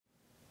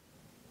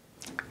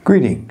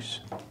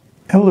Greetings,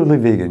 Elderly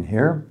Vegan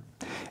here,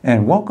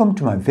 and welcome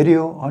to my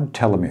video on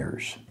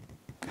telomeres.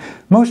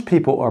 Most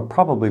people are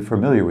probably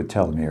familiar with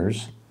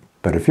telomeres,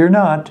 but if you're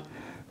not,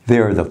 they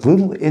are the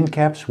little end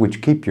caps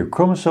which keep your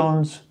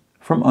chromosomes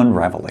from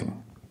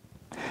unraveling.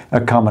 A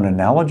common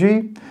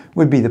analogy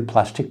would be the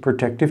plastic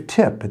protective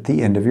tip at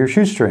the end of your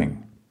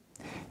shoestring.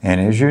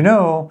 And as you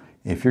know,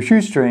 if your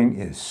shoestring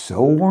is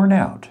so worn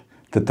out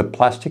that the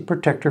plastic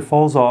protector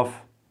falls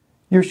off,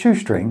 your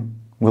shoestring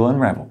will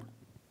unravel.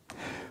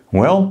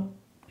 Well,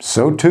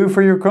 so too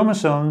for your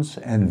chromosomes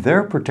and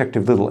their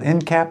protective little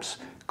end caps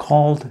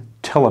called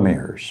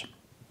telomeres.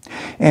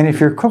 And if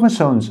your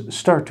chromosomes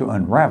start to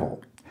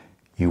unravel,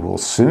 you will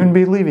soon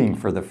be leaving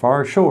for the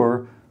far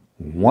shore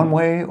one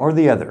way or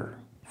the other,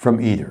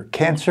 from either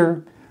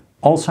cancer,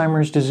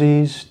 Alzheimer's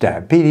disease,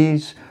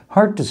 diabetes,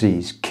 heart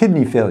disease,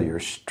 kidney failure,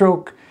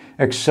 stroke,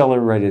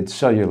 accelerated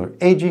cellular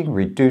aging,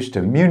 reduced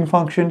immune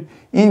function,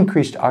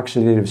 increased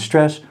oxidative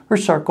stress, or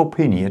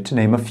sarcopenia, to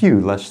name a few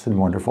less than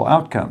wonderful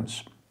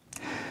outcomes.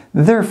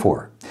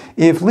 Therefore,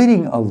 if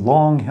leading a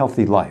long,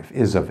 healthy life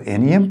is of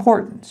any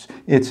importance,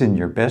 it's in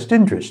your best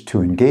interest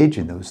to engage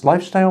in those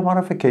lifestyle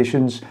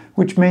modifications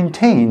which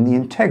maintain the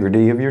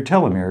integrity of your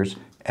telomeres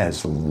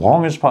as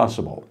long as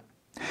possible.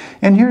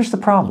 And here's the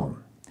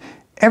problem.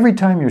 Every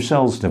time your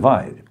cells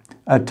divide,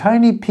 a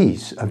tiny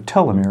piece of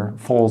telomere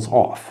falls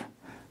off.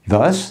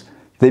 Thus,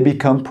 they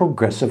become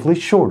progressively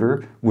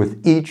shorter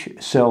with each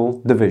cell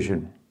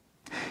division.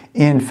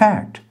 In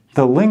fact,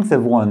 the length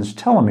of one's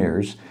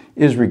telomeres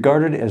is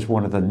regarded as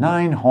one of the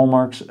 9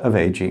 hallmarks of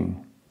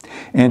aging.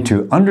 And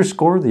to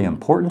underscore the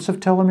importance of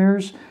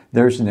telomeres,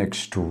 there's an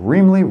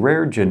extremely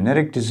rare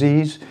genetic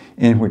disease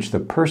in which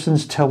the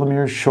person's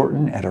telomeres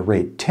shorten at a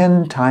rate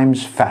 10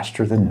 times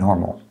faster than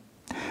normal.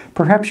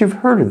 Perhaps you've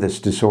heard of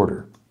this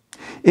disorder.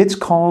 It's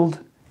called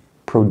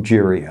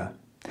progeria.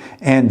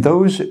 And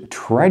those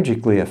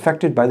tragically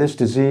affected by this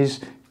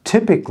disease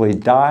typically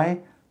die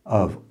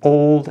of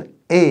old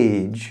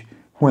age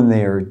when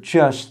they are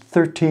just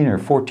 13 or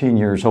 14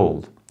 years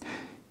old.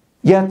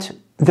 Yet,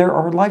 there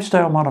are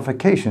lifestyle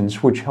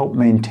modifications which help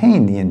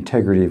maintain the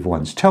integrity of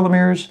one's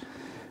telomeres,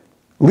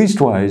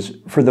 leastwise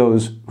for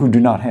those who do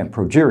not have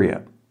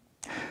progeria.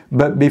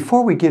 But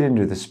before we get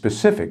into the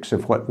specifics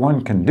of what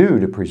one can do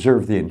to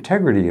preserve the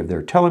integrity of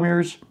their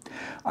telomeres,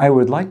 I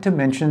would like to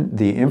mention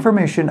the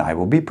information I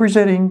will be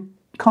presenting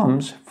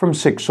comes from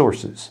 6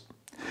 sources.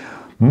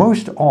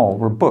 Most all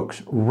were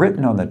books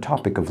written on the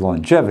topic of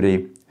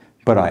longevity,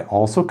 but I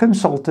also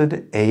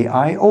consulted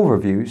AI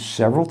Overview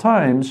several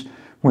times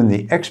when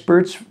the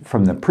experts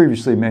from the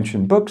previously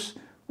mentioned books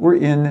were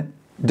in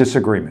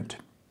disagreement,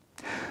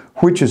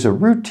 which is a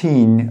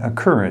routine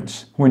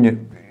occurrence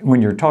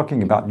when you're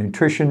talking about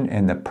nutrition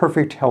and the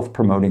perfect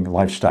health-promoting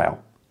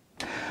lifestyle.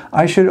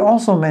 I should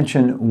also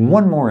mention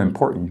one more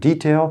important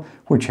detail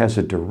which has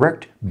a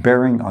direct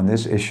bearing on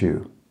this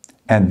issue,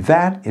 and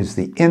that is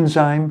the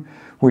enzyme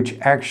which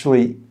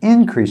actually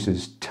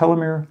increases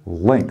telomere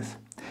length.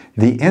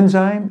 The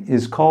enzyme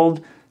is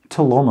called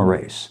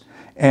telomerase,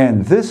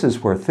 and this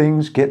is where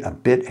things get a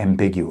bit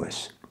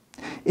ambiguous.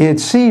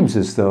 It seems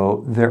as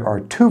though there are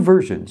 2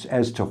 versions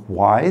as to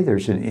why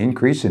there's an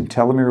increase in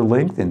telomere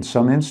length in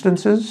some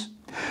instances.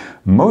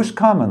 Most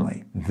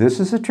commonly, this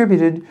is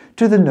attributed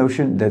to the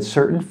notion that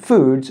certain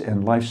foods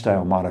and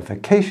lifestyle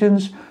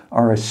modifications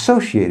are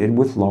associated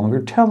with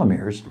longer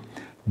telomeres,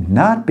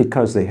 not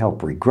because they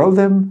help regrow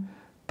them,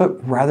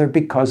 but rather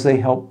because they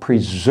help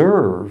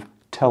preserve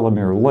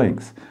telomere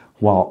length,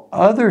 while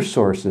other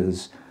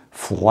sources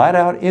flat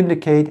out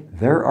indicate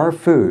there are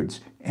foods,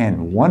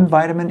 and one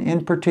vitamin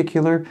in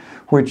particular,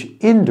 which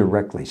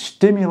indirectly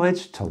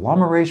stimulates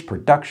telomerase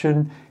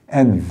production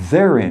and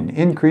therein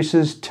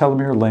increases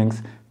telomere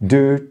length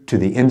due to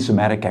the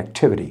enzymatic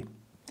activity.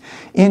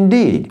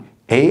 Indeed,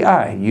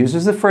 AI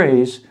uses the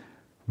phrase,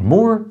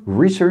 "more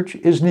research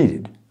is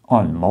needed,"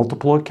 on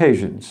multiple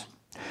occasions.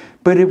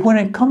 But when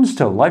it comes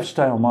to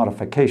lifestyle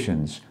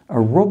modifications,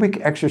 aerobic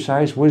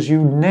exercise was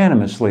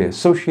unanimously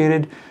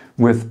associated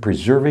with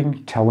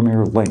preserving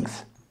telomere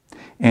length.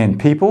 And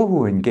people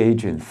who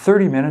engage in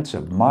 30 minutes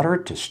of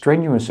moderate to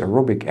strenuous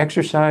aerobic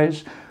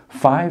exercise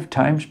 5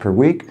 times per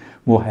week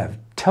will have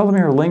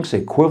telomere lengths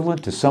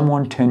equivalent to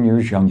someone 10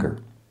 years younger.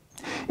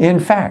 In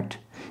fact,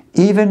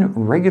 even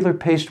regular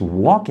paced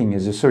walking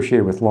is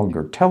associated with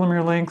longer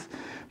telomere length,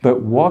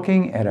 but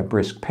walking at a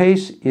brisk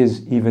pace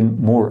is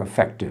even more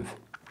effective.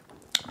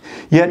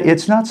 Yet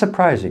it's not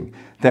surprising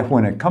that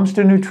when it comes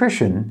to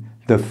nutrition,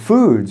 the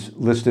foods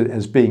listed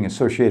as being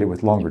associated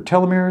with longer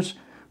telomeres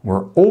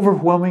were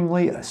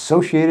overwhelmingly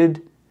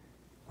associated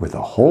with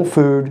a whole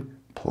food,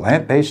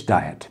 plant-based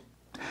diet.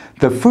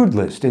 The food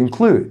list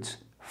includes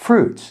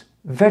fruits,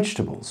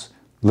 vegetables,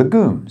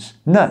 legumes,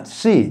 nuts,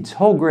 seeds,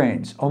 whole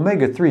grains,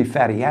 omega-3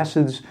 fatty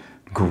acids,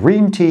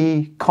 green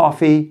tea,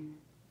 coffee,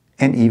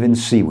 and even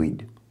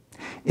seaweed.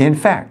 In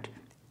fact,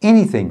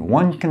 anything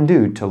one can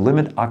do to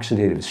limit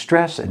oxidative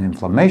stress and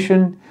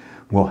inflammation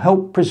will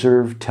help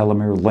preserve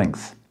telomere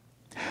length.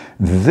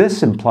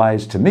 This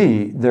implies to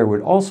me there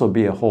would also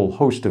be a whole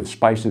host of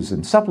spices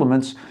and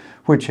supplements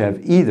which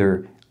have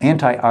either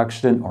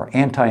antioxidant or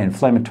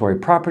anti-inflammatory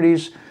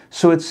properties,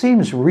 so it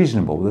seems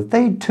reasonable that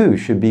they too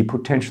should be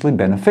potentially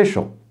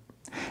beneficial.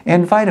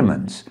 And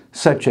vitamins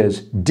such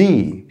as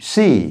D,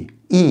 C,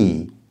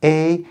 E,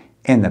 A,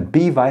 and the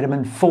B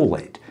vitamin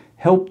folate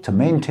help to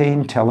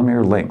maintain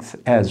telomere length,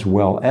 as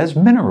well as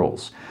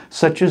minerals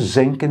such as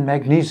zinc and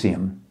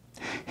magnesium.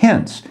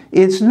 Hence,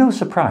 it's no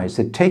surprise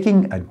that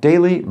taking a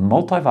daily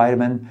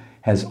multivitamin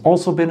has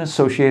also been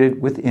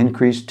associated with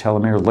increased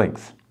telomere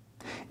length.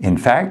 In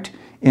fact,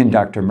 in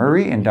Dr.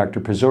 Murray and Dr.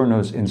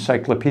 Pizzorno's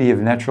Encyclopedia of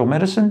Natural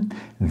Medicine,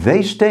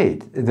 they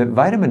state that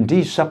vitamin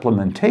D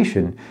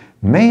supplementation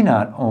may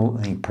not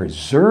only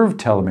preserve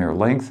telomere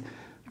length,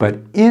 but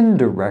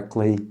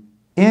indirectly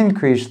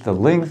increase the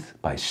length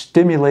by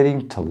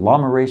stimulating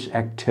telomerase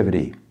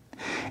activity.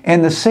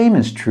 And the same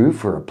is true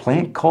for a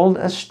plant called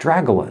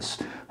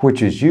astragalus,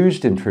 which is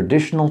used in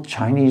traditional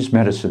Chinese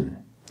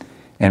medicine.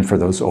 And for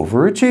those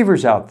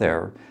overachievers out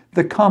there,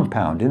 the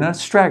compound in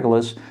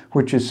astragalus,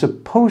 which is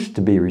supposed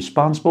to be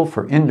responsible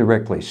for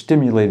indirectly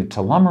stimulated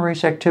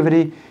telomerase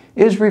activity,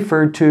 is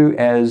referred to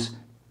as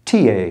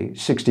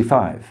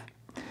TA65.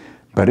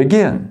 But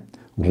again,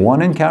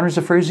 one encounters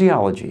a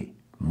phraseology.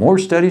 More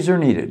studies are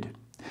needed.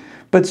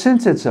 But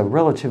since it's a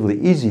relatively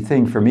easy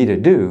thing for me to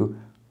do,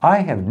 I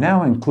have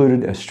now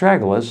included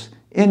astragalus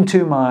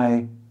into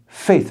my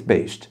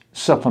faith-based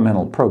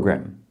supplemental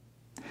program.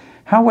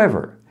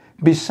 However,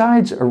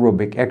 besides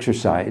aerobic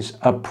exercise,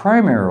 a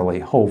primarily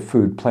whole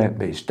food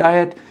plant-based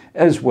diet,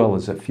 as well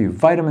as a few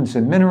vitamins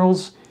and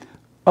minerals,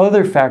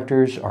 other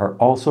factors are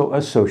also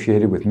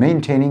associated with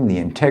maintaining the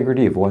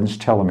integrity of one's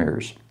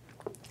telomeres.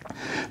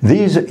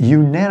 These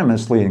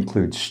unanimously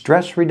include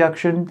stress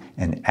reduction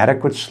and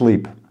adequate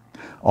sleep.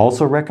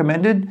 Also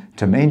recommended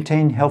to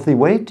maintain healthy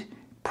weight,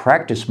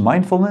 practice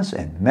mindfulness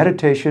and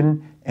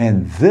meditation,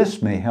 and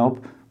this may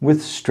help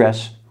with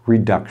stress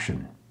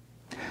reduction.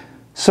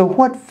 So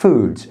what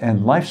foods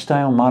and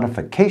lifestyle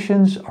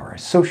modifications are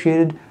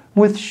associated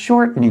with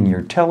shortening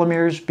your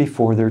telomeres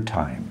before their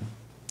time?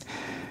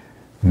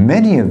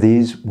 Many of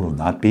these will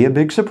not be a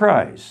big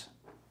surprise.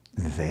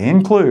 They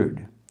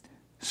include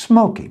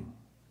smoking,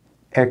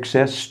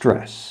 excess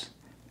stress,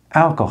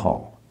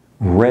 alcohol,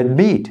 red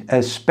meat,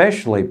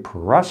 especially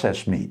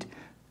processed meat,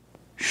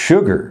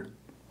 sugar,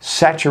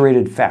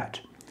 saturated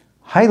fat,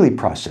 highly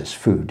processed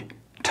food,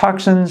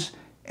 toxins,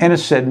 and a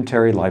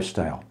sedentary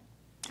lifestyle.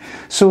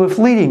 So if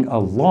leading a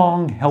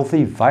long,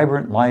 healthy,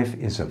 vibrant life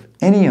is of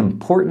any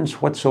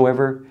importance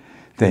whatsoever,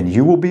 then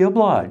you will be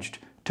obliged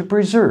to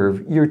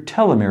preserve your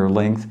telomere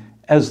length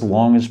as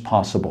long as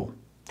possible.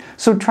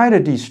 So try to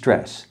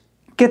de-stress,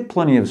 get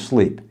plenty of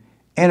sleep,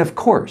 and of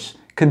course,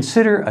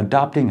 consider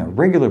adopting a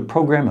regular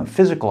program of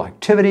physical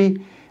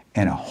activity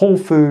and a whole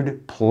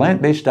food,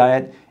 plant-based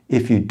diet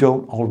if you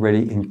don't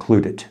already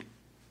include it.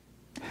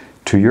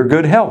 To your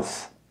good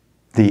health,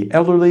 the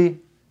elderly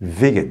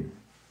vegan.